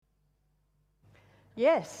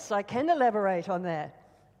Yes, I can elaborate on that.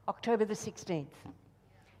 October the 16th,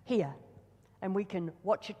 here. And we can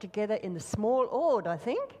watch it together in the small Ord, I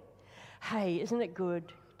think. Hey, isn't it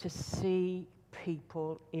good to see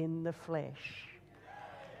people in the flesh?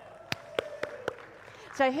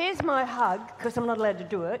 So here's my hug, because I'm not allowed to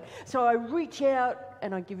do it. So I reach out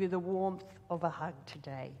and I give you the warmth of a hug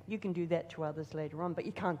today. You can do that to others later on, but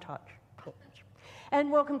you can't touch. And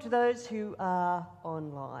welcome to those who are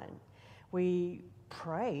online. We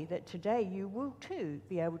pray that today you will too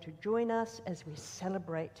be able to join us as we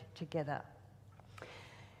celebrate together.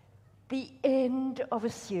 The end of a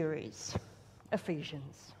series,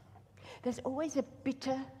 Ephesians. There's always a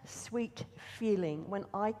bitter, sweet feeling when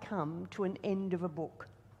I come to an end of a book.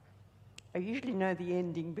 I usually know the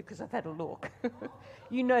ending because I've had a look.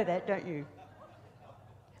 You know that, don't you?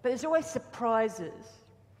 But there's always surprises.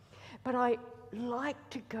 But I like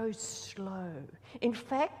to go slow. In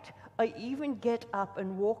fact, I even get up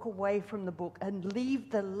and walk away from the book and leave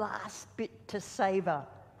the last bit to savor.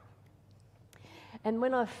 And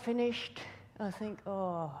when I've finished, I think,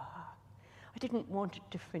 oh, I didn't want it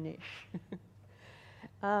to finish.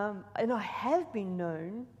 And I have been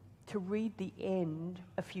known to read the end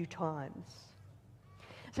a few times.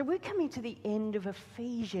 So we're coming to the end of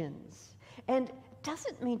Ephesians. And it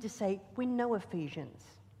doesn't mean to say we know Ephesians.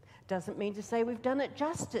 Doesn't mean to say we've done it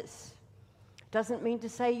justice. Doesn't mean to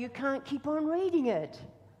say you can't keep on reading it.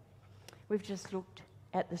 We've just looked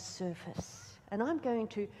at the surface. And I'm going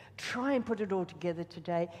to try and put it all together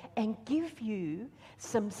today and give you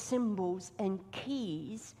some symbols and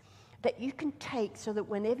keys that you can take so that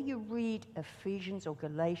whenever you read Ephesians or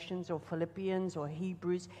Galatians or Philippians or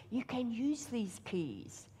Hebrews, you can use these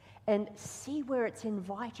keys and see where it's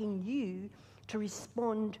inviting you to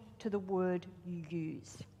respond to the word you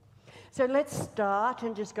use. So let's start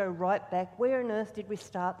and just go right back. Where on earth did we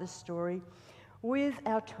start this story? With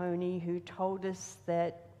our Tony, who told us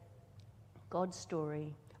that God's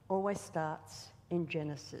story always starts in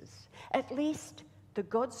Genesis. At least the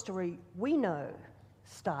God story we know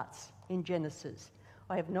starts in Genesis.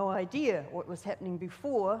 I have no idea what was happening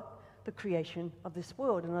before the creation of this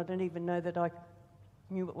world, and I don't even know that I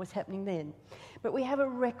knew what was happening then. But we have a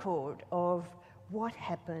record of what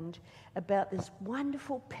happened, about this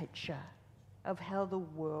wonderful picture of how the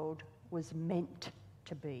world was meant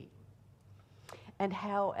to be and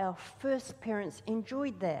how our first parents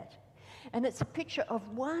enjoyed that. And it's a picture of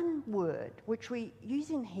one word, which we use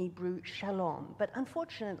in Hebrew, shalom, but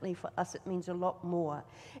unfortunately for us it means a lot more.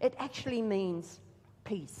 It actually means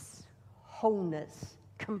peace, wholeness,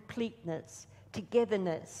 completeness,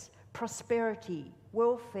 togetherness, prosperity,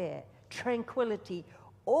 welfare, tranquility,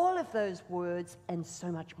 all of those words and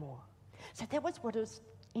so much more. So that was what it was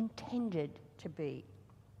intended to be.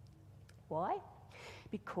 Why?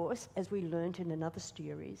 Because, as we learned in another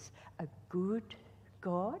series, a good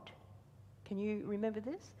God, can you remember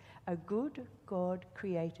this? A good God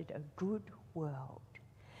created a good world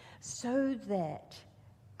so that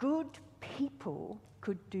good people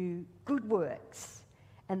could do good works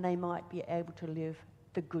and they might be able to live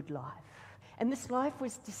the good life. And this life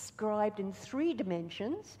was described in 3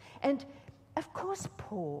 dimensions, and of course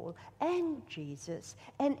Paul and Jesus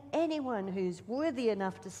and anyone who's worthy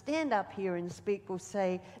enough to stand up here and speak will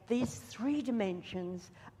say these 3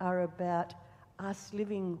 dimensions are about us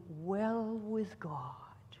living well with God.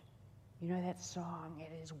 You know that song,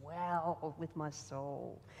 it is well with my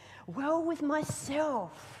soul, well with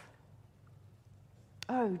myself.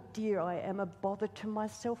 Oh dear, I am a bother to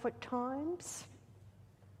myself at times.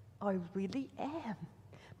 I really am.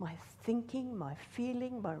 My thinking, my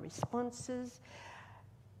feeling, my responses.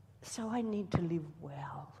 So I need to live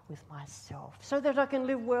well with myself so that I can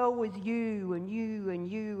live well with you and you and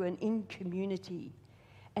you and in community.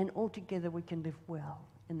 And altogether we can live well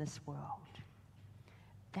in this world.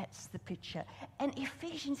 That's the picture. And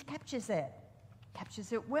Ephesians captures that,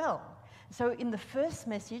 captures it well. So in the first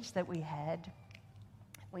message that we had,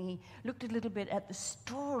 we looked a little bit at the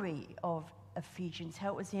story of Ephesians, how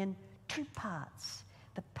it was in 2 parts.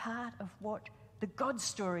 The part of what the God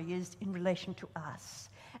story is in relation to us,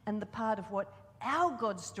 and the part of what our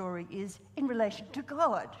God story is in relation to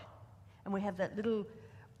God. And we have that little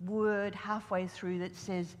word halfway through that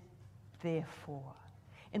says, therefore.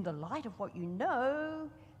 In the light of what you know,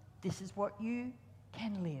 this is what you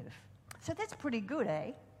can live. So that's pretty good,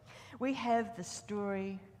 eh? We have the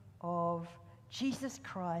story of Jesus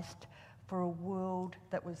Christ for a world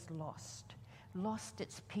that was lost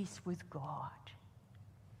its peace with God.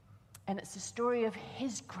 And it's the story of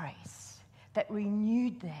His grace that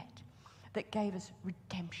renewed that gave us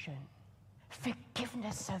redemption,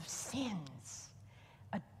 forgiveness of sins,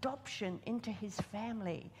 adoption into his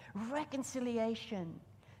family, reconciliation,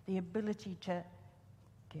 the ability to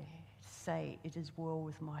say, it is well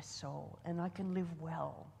with my soul, and I can live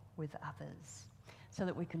well with others so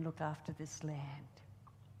that we can look after this land.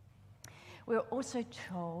 We're also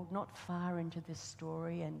told, not far into this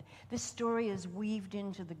story, and this story is weaved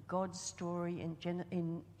into the God story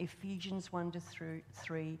in Ephesians 1 to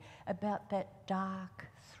 3, about that dark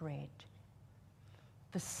thread,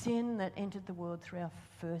 the sin that entered the world through our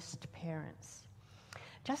first parents.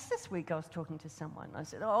 Just this week I was talking to someone. I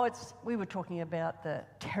said, we were talking about the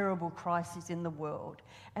terrible crisis in the world.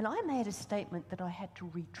 And I made a statement that I had to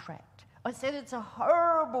retract. I said, it's a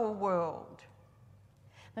horrible world.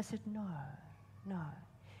 And I said, no.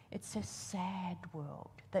 It's a sad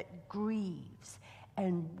world that grieves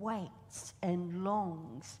and waits and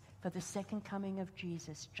longs for the second coming of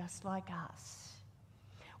Jesus, just like us.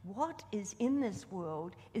 What is in this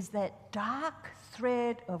world is that dark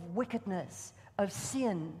thread of wickedness, of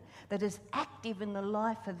sin, that is active in the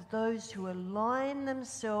life of those who align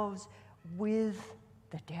themselves with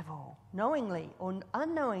the devil, knowingly or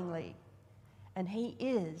unknowingly. And he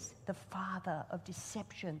is the father of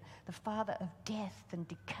deception, the father of death and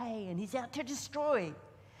decay, and he's out to destroy.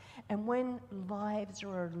 And when lives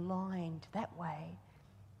are aligned that way,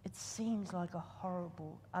 it seems like a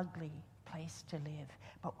horrible, ugly place to live.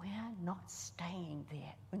 But we are not staying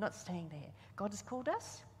there. We're not staying there. God has called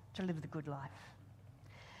us to live the good life.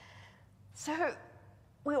 So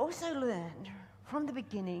we also learned from the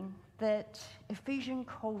beginning that Ephesians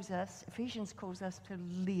calls us to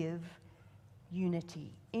live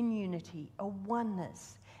in unity, a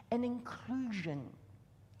oneness, an inclusion,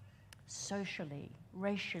 socially,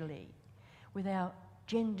 racially, without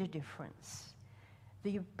gender difference,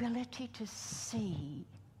 the ability to see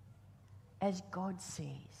as God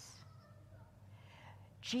sees.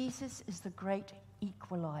 Jesus is the great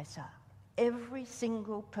equalizer. Every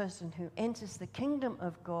single person who enters the kingdom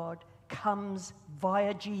of God comes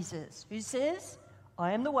via Jesus, who says,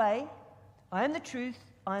 I am the way, I am the truth,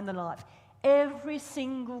 I am the life. Every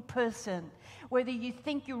single person, whether you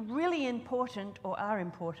think you're really important or are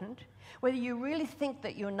important, whether you really think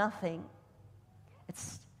that you're nothing,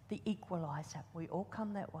 it's the equalizer. We all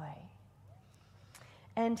come that way.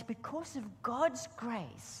 And because of God's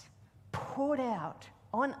grace poured out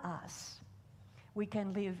on us, we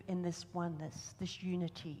can live in this oneness, this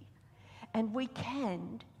unity. And we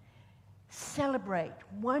can celebrate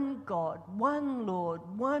one God, one Lord,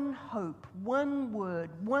 one hope, one word,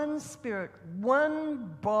 one spirit,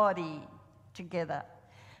 one body together.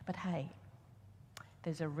 But hey,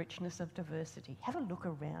 there's a richness of diversity. Have a look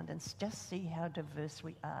around and just see how diverse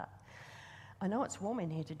we are. I know it's warm in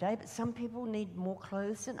here today, but some people need more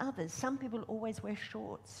clothes than others. Some people always wear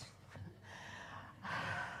shorts.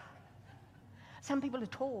 Some people are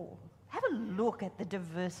tall. Have a look at the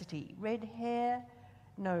diversity. Red hair,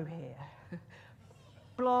 no hair.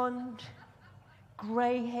 Blonde,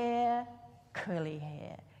 grey hair, curly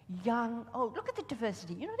hair. Young, look at the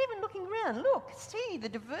diversity. You're not even looking around. Look, see the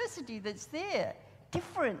diversity that's there.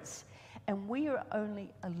 Difference. And we are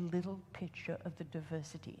only a little picture of the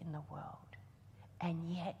diversity in the world. And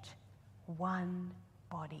yet, one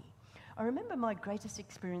body. I remember my greatest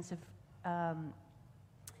experience of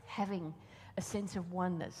having a sense of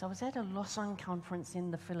oneness. I was at a Losang conference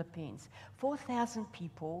in the Philippines. 4,000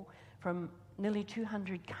 people from nearly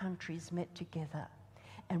 200 countries met together.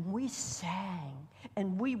 And we sang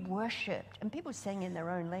and we worshipped. And people sang in their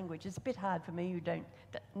own language. It's a bit hard for me who don't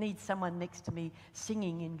need someone next to me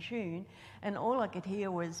singing in tune. And all I could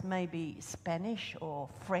hear was maybe Spanish or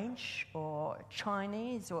French or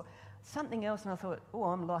Chinese or something else. And I thought,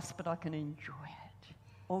 I'm lost, but I can enjoy it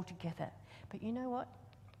all together. But you know what?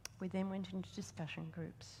 We then went into discussion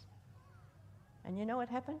groups. And you know what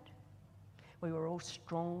happened? We were all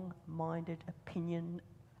strong-minded,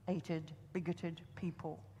 opinionated, bigoted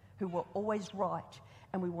people who were always right,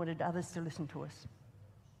 and we wanted others to listen to us.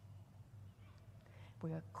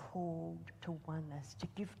 We are called to oneness, to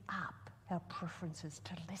give up our preferences,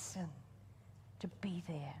 to listen, to be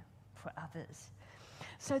there for others.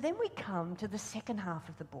 So then we come to the second half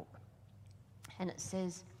of the book, and it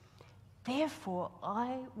says, therefore,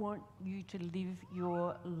 I want you to live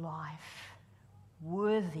your life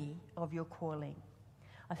worthy of your calling.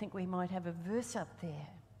 I think we might have a verse up there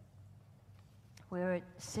where it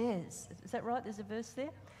says, is that right? There's a verse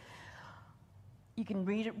there? You can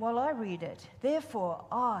read it while I read it. Therefore,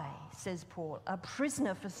 I, says Paul, a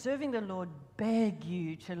prisoner for serving the Lord, beg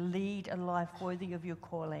you to lead a life worthy of your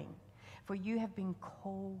calling, for you have been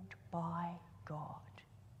called by God.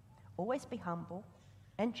 Always be humble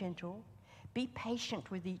and gentle. Be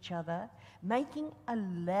patient with each other, making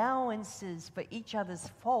allowances for each other's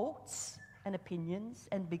faults and opinions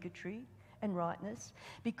and bigotry and rightness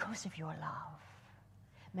because of your love.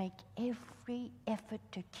 Make every effort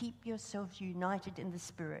to keep yourselves united in the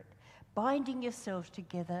Spirit, binding yourselves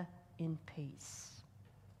together in peace.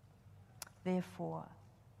 Therefore,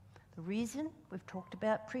 the reason we've talked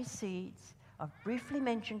about precedes, I've briefly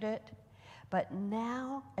mentioned it, but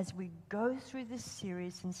now as we go through this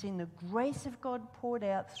series and seeing the grace of God poured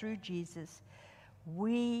out through Jesus,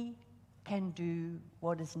 we can do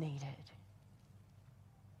what is needed.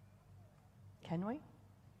 Can we?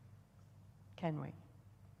 Can we?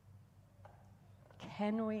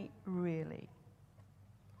 Can we really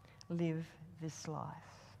live this life?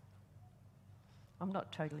 I'm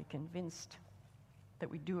not totally convinced that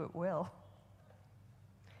we do it well,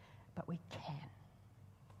 but we can.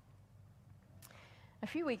 A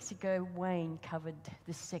few weeks ago, Wayne covered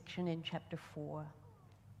this section in chapter 4,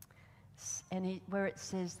 where it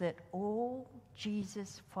says that all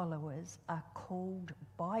Jesus followers are called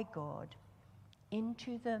by God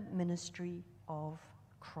into the ministry of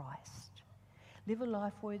Christ. Live a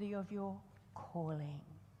life worthy of your calling.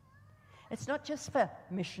 It's not just for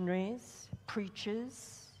missionaries,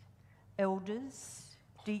 preachers, elders,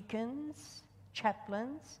 deacons,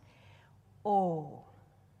 chaplains. All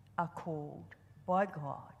are called by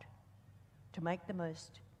God to make the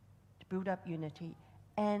most, to build up unity,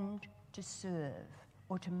 and to serve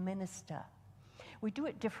or to minister. We do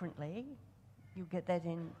it differently. You'll get that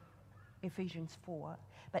in Ephesians 4.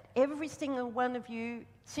 But every single one of you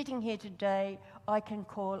sitting here today, I can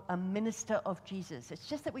call a minister of Jesus. It's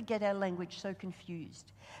just that we get our language so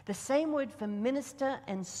confused. The same word for minister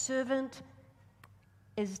and servant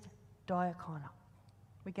is diakonos.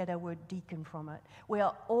 We get our word deacon from it. We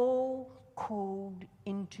are all called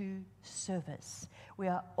into service. We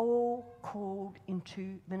are all called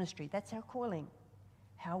into ministry. That's our calling.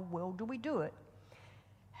 How well do we do it?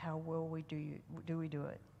 How well do we do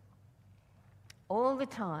it? All the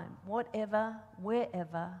time, whatever,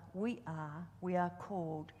 wherever we are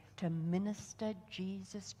called to minister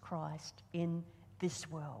Jesus Christ in this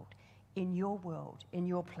world, in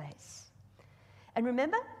your place. And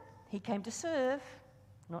remember, he came to serve,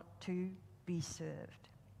 not to be served.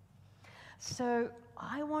 So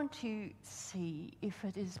I want to see if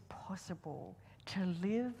it is possible to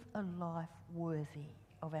live a life worthy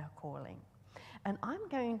of our calling. And I'm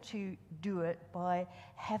going to do it by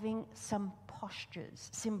having some postures,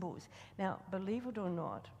 symbols. Now, believe it or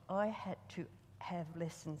not, I had to have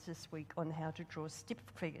lessons this week on how to draw stick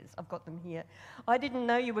figures. I've got them here. I didn't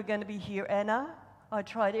know you were going to be here, Anna. I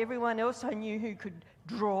tried everyone else I knew who could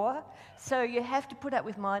draw. So you have to put up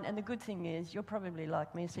with mine. And the good thing is, you're probably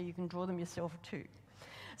like me, so you can draw them yourself too.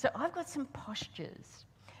 So I've got some postures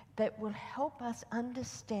that will help us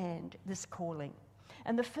understand this calling.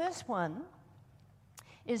 And the first one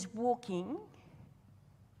is walking.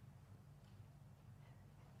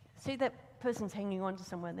 See that person's hanging on to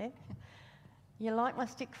someone there? You like my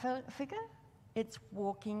stick figure? It's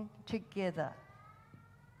walking together.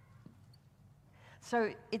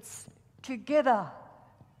 So it's together.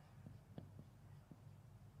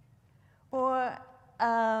 Or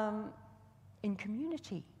in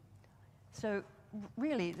community. So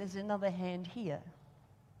really, there's another hand here.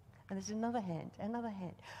 And there's another hand, another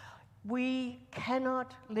hand. We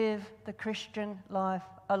cannot live the Christian life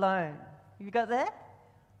alone. You got that?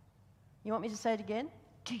 You want me to say it again?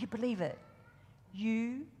 Do you believe it?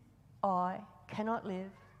 I cannot live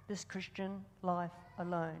this Christian life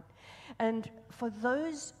alone. And for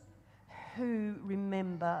those who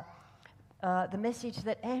remember the message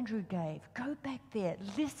that Andrew gave, go back there,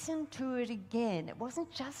 listen to it again. It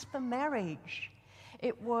wasn't just for marriage.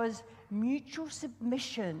 It was mutual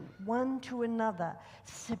submission one to another.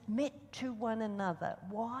 Submit to one another.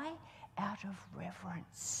 Why? Out of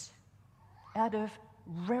reverence. Out of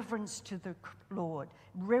reverence to the Lord,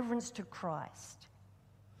 reverence to Christ.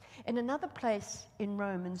 In another place in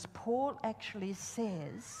Romans, Paul actually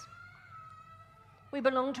says, we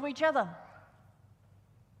belong to each other.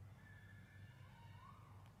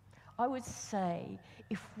 I would say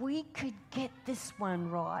if we could get this one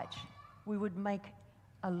right, we would make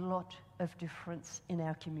a lot of difference in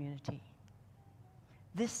our community.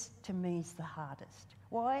 This, to me, is the hardest.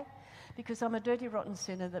 Why? Because I'm a dirty, rotten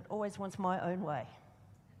sinner that always wants my own way.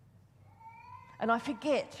 And I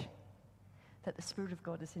forget that the Spirit of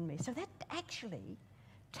God is in me. So that actually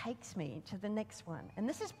takes me to the next one. And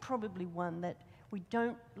this is probably one that we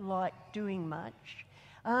don't like doing much.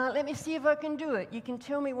 Let me see if I can do it. You can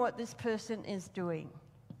tell me what this person is doing.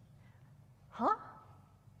 Huh?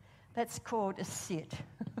 That's called a sit.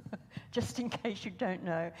 just in case you don't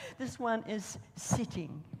know. This one is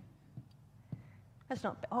sitting. That's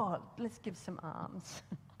not, let's give some arms.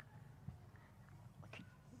 I could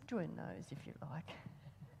do a nose if you like.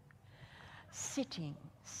 Sitting.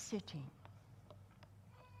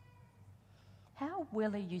 How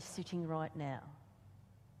well are you sitting right now?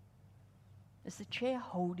 Is the chair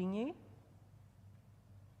holding you?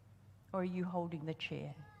 Or are you holding the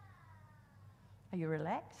chair? Are you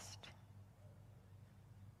relaxed?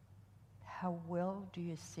 How well do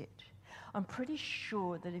you sit? I'm pretty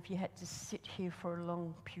sure that if you had to sit here for a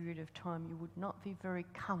long period of time, you would not be very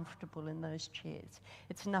comfortable in those chairs.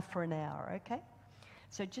 It's enough for an hour, okay?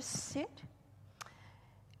 So just sit.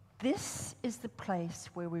 This is the place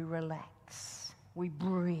where we relax, we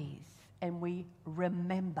breathe, and we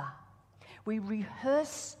remember. We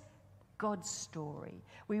rehearse God's story.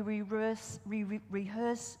 We rehearse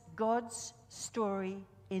God's story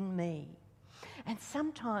in me. And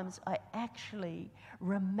sometimes I actually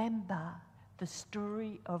remember the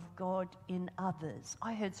story of God in others.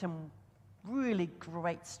 I heard some really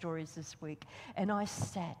great stories this week, and I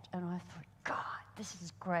sat and I thought, God, this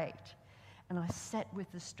is great. And I sat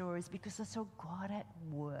with the stories because I saw God at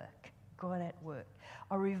work.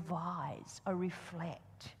 I revise, I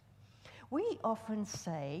reflect. We often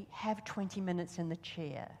say, have 20 minutes in the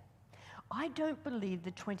chair. I don't believe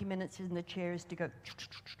the 20 minutes in the chair is to go,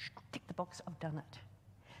 tick the box, I've done it.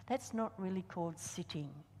 That's not really called sitting.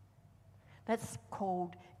 That's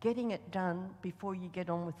called getting it done before you get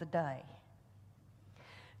on with the day.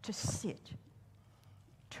 To sit,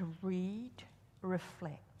 to read,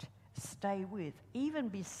 reflect, stay with, even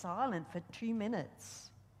be silent for 2 minutes.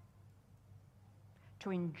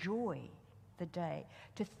 To enjoy the day,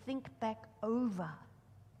 to think back over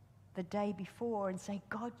the day before and say,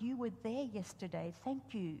 God, you were there yesterday. Thank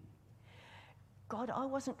you. God, I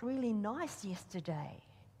wasn't really nice yesterday.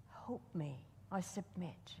 Help me. I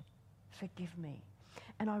submit. Forgive me.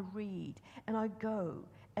 And I read and I go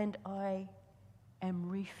and I am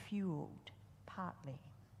refueled partly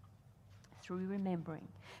through remembering.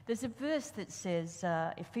 There's a verse that says,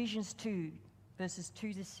 Ephesians 2, verses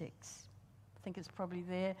 2 to 6. I think it's probably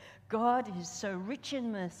there. God is so rich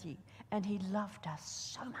in mercy, and he loved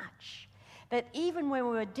us so much that even when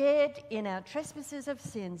we were dead in our trespasses of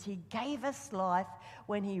sins, he gave us life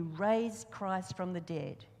when he raised Christ from the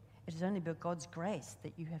dead. It is only by God's grace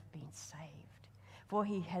that you have been saved. For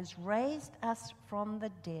he has raised us from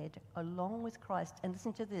the dead along with Christ. And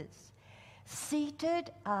listen to this.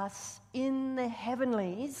 Seated us in the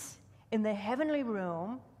heavenlies, in the heavenly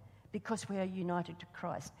realm, because we are united to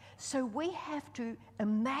Christ. So we have to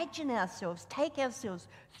imagine ourselves, take ourselves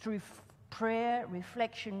through prayer,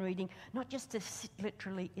 reflection, reading, not just to sit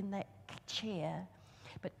literally in that chair,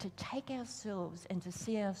 but to take ourselves and to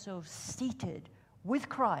see ourselves seated with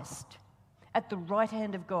Christ at the right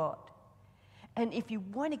hand of God. And if you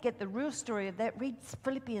want to get the real story of that, read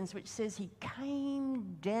Philippians, which says he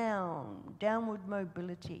came down, downward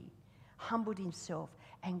mobility, humbled himself,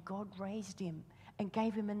 and God raised him and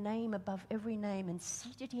gave him a name above every name and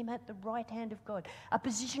seated him at the right hand of God, a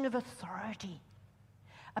position of authority,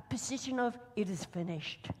 a position of it is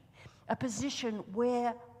finished, a position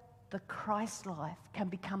where the Christ life can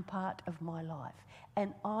become part of my life.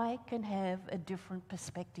 And I can have a different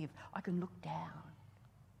perspective. I can look down.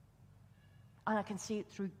 And I can see it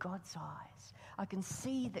through God's eyes. I can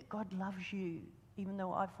see that God loves you, even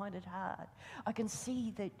though I find it hard. I can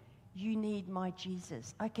see that you need my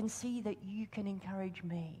Jesus. I can see that you can encourage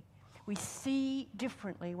me. We see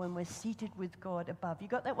differently when we're seated with God above. You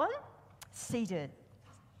got that one? Seated.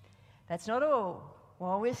 That's not all.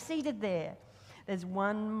 While we're seated there, there's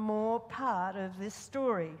one more part of this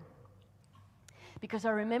story. Because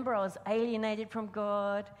I remember I was alienated from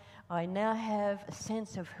God. I now have a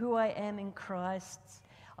sense of who I am in Christ.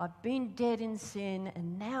 I've been dead in sin,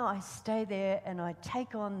 and now I stay there and I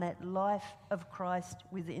take on that life of Christ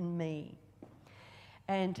within me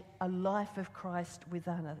and a life of Christ with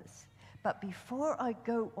others. But before I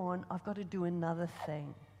go on, I've got to do another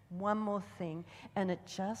thing, one more thing, and it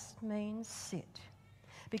just means sit.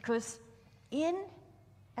 Because in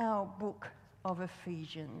our book of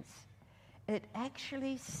Ephesians, it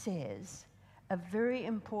actually says a very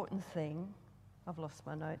important thing. I've lost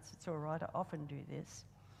my notes. It's all right. I often do this.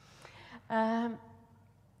 We're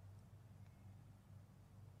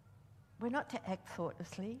not to act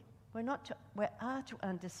thoughtlessly. We are to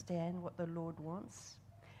understand what the Lord wants.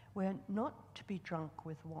 We're not to be drunk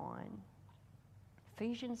with wine.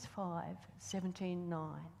 Ephesians 5, 17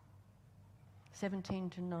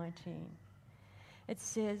 to 19. It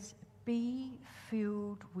says, be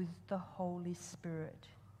filled with the Holy Spirit.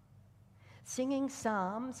 singing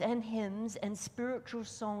psalms and hymns and spiritual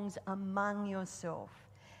songs among yourself,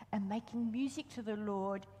 and making music to the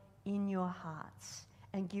Lord in your hearts,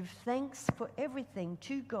 and give thanks for everything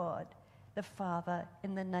to God the Father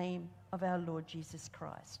in the name of our Lord Jesus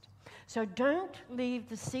Christ. So don't leave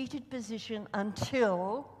the seated position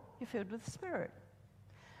until you're filled with the Spirit.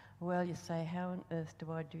 Well, you say, how on earth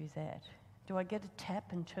do I do that? Do I get a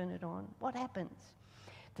tap and turn it on? What happens?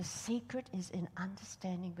 The secret is in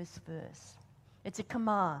understanding this verse. It's a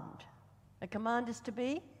command. A command is to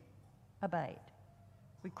be obeyed.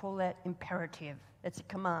 We call that imperative. It's a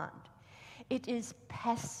command. It is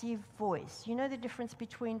passive voice. You know the difference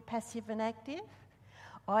between passive and active?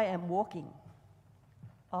 I am walking.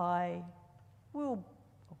 I will.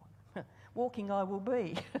 Walking I will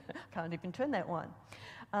be. Can't even turn that one.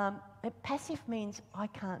 Passive means I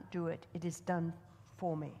can't do it. It is done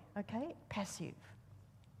for me. Okay? Passive.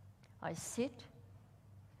 I sit.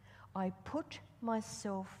 I put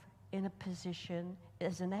myself in a position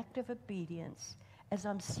as an act of obedience as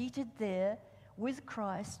I'm seated there with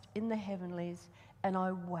Christ in the heavenlies, and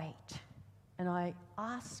I wait. And I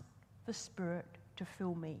ask the Spirit to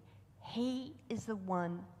fill me. He is the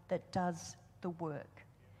one that does the work.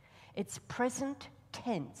 It's present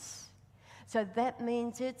tense. So that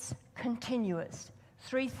means it's continuous.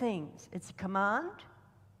 3 things. It's a command.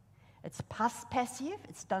 It's passive.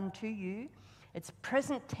 It's done to you. It's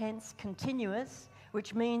present tense, continuous,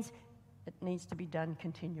 which means it needs to be done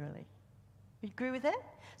continually. You agree with that?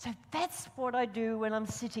 So that's what I do when I'm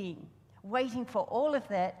sitting, waiting for all of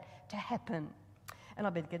that to happen. And I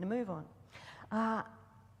better get a move on.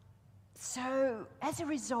 So as a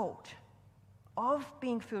result of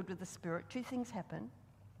being filled with the Spirit, 2 things happen.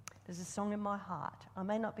 There's a song in my heart. I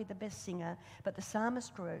may not be the best singer, but the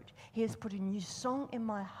psalmist wrote, he has put a new song in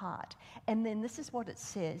my heart. And then this is what it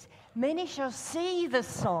says, many shall see the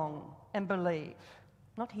song and believe.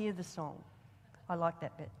 Not hear the song. I like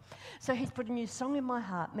that bit. So he's put a new song in my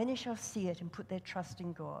heart. Many shall see it and put their trust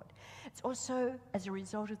in God. It's also, as a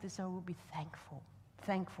result of this, I will be thankful.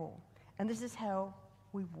 Thankful. And this is how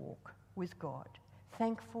we walk with God.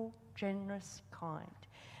 Thankful, generous, kind.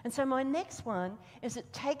 And so my next one is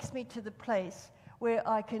it takes me to the place where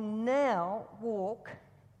I can now walk.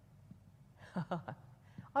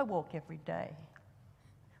 I walk every day.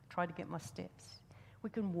 Try to get my steps. We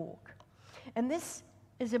can walk. And this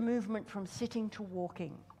is a movement from sitting to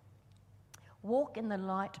walking. Walk in the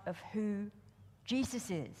light of who Jesus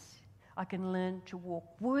is. I can learn to walk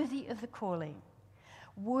worthy of the calling.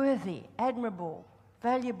 Worthy, admirable,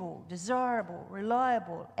 valuable, desirable,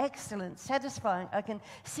 reliable, excellent, satisfying. I can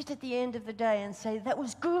sit at the end of the day and say, that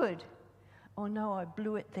was good. Oh no, I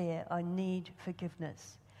blew it there. I need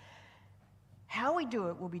forgiveness. How we do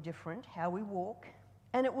it will be different, how we walk,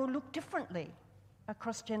 and it will look differently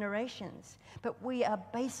across generations. But we are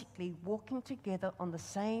basically walking together on the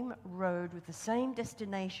same road with the same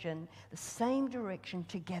destination, the same direction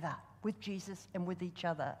together with Jesus and with each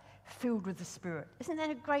other, filled with the Spirit. Isn't that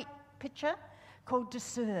a great picture? Called to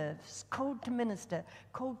serve, called to minister,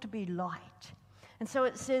 called to be light. And so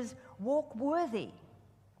it says, walk worthy,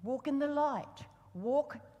 walk in the light,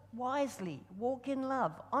 walk wisely, walk in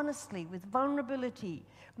love, honestly, with vulnerability,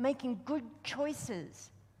 making good choices,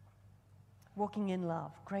 walking in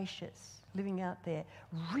love, gracious, living out there.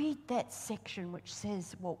 Read that section which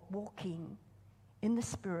says what walking in the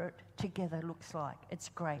Spirit together looks like. It's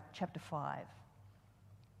great, chapter 5.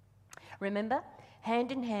 Remember,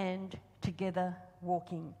 hand in hand, together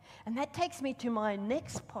walking. And that takes me to my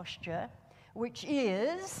next posture, which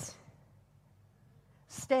is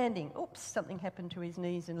standing. Oops, something happened to his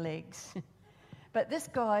knees and legs. But this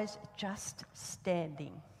guy's just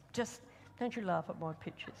standing. Just, don't you laugh at my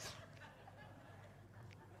pictures.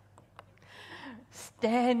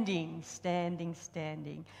 Standing, standing,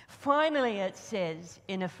 standing. Finally, it says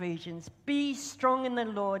in Ephesians, be strong in the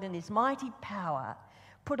Lord and his mighty power.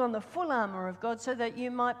 Put on the full armor of God so that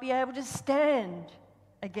you might be able to stand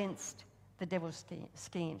against the devil's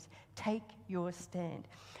schemes. Take your stand.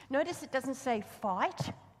 Notice it doesn't say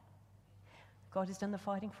fight. God has done the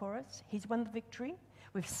fighting for us. He's won the victory.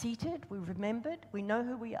 We've seated, we've remembered, we know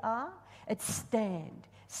who we are. It's stand.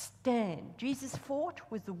 Stand. Jesus fought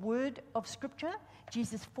with the word of Scripture.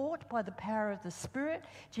 Jesus fought by the power of the Spirit.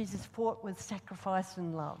 Jesus fought with sacrifice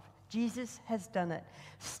and love. Jesus has done it.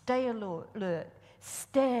 Stay alert.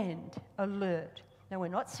 Stand alert. Now, we're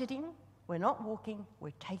not sitting, we're not walking,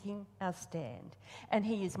 we're taking our stand. And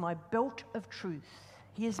he is my belt of truth.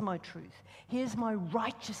 He is my truth. He is my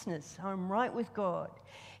righteousness. I'm right with God.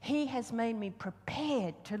 He has made me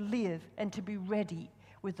prepared to live and to be ready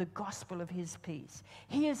with the gospel of his peace.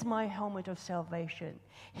 He is my helmet of salvation.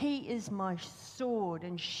 He is my sword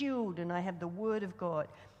and shield, and I have the word of God.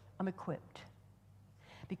 I'm equipped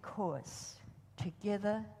because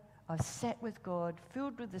together I've sat with God,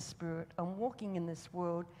 filled with the Spirit. I'm walking in this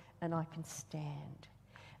world, and I can stand.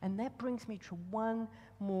 And that brings me to one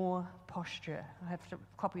more posture. I have to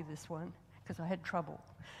copy this one because I had trouble.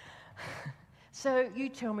 So you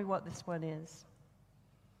tell me what this one is.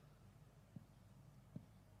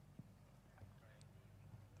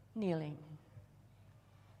 Kneeling.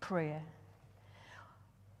 Prayer.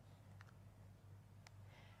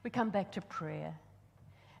 We come back to prayer.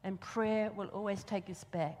 And prayer will always take us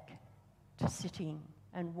back to sitting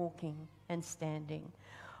and walking and standing.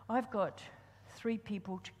 I've got 3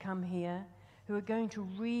 people to come here who are going to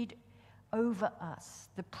read over us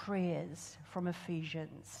the prayers from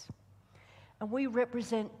Ephesians. And we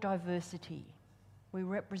represent diversity. We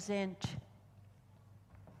represent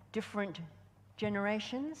different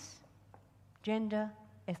generations, gender,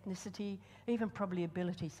 ethnicity, even probably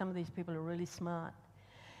ability. Some of these people are really smart,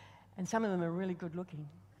 and some of them are really good looking.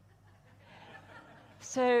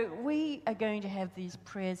 So we are going to have these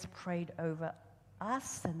prayers prayed over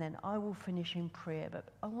us, and then I will finish in prayer. But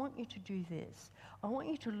I want you to do this. I want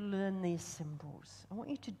you to learn these symbols. I want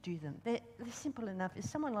you to do them. They're simple enough. If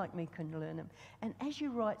someone like me can learn them. And as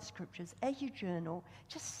you write scriptures, as you journal,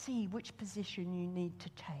 just see which position you need to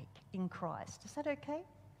take in Christ. Is that okay?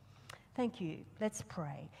 Thank you. Let's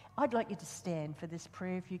pray. I'd like you to stand for this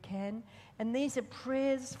prayer if you can. And these are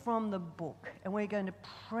prayers from the book, and we're going to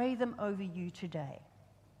pray them over you today.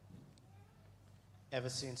 Ever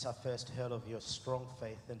since I first heard of your strong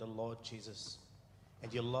faith in the Lord Jesus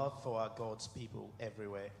and your love for our God's people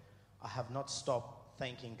everywhere, I have not stopped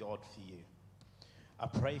thanking God for you. I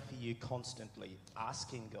pray for you constantly,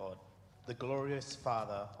 asking God, the glorious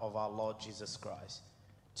Father of our Lord Jesus Christ,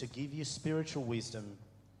 to give you spiritual wisdom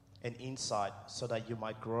and insight so that you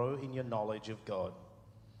might grow in your knowledge of God.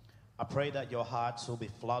 I pray that your hearts will be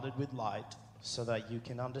flooded with light so that you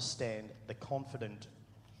can understand the confident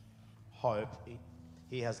hope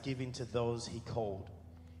he has given to those he called,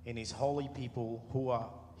 in his holy people who are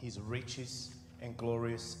his riches and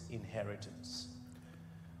glorious inheritance.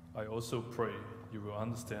 I also pray you will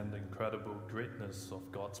understand the incredible greatness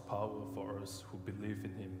of God's power for us who believe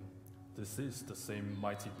in him. This is the same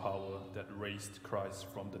mighty power that raised Christ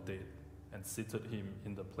from the dead and seated him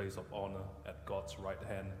in the place of honor at God's right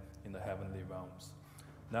hand in the heavenly realms.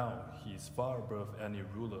 Now he is far above any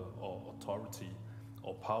ruler or authority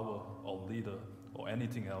or power or leader or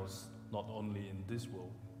anything else, not only in this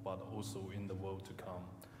world, but also in the world to come.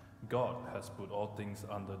 God has put all things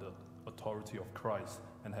under the authority of Christ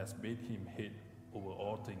and has made him head over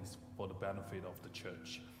all things for the benefit of the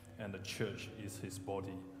church. And the church is his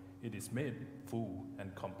body. It is made full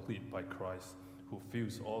and complete by Christ, who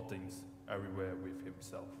fills all things everywhere with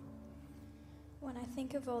himself. When I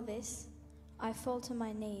think of all this, I fall to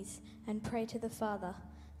my knees and pray to the Father,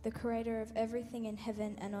 the creator of everything in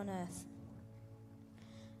heaven and on earth.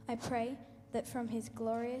 I pray that from his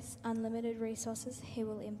glorious, unlimited resources, he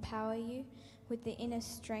will empower you with the inner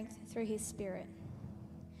strength through his Spirit.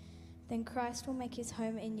 Then Christ will make his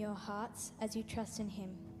home in your hearts as you trust in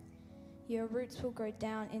him. Your roots will grow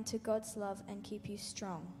down into God's love and keep you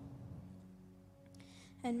strong.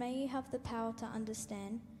 And may you have the power to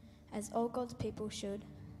understand, as all God's people should,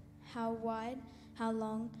 how wide, how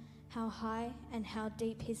long, how high, and how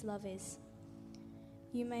deep his love is.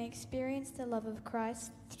 You may experience the love of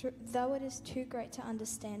Christ, though it is too great to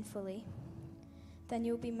understand fully. Then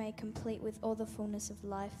you'll be made complete with all the fullness of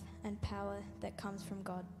life and power that comes from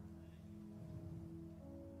God.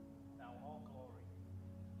 Now all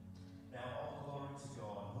glory to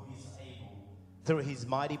God, who is able, through his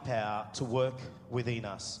mighty power, to work within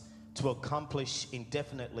us, to accomplish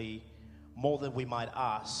indefinitely more than we might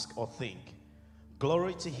ask or think.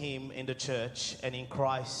 Glory to him in the church and in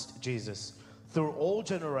Christ Jesus, through all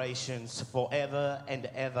generations, forever and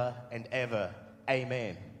ever and ever.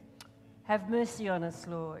 Amen. Have mercy on us,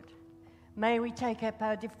 Lord. May we take up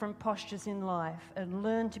our different postures in life and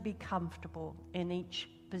learn to be comfortable in each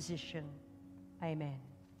position. Amen.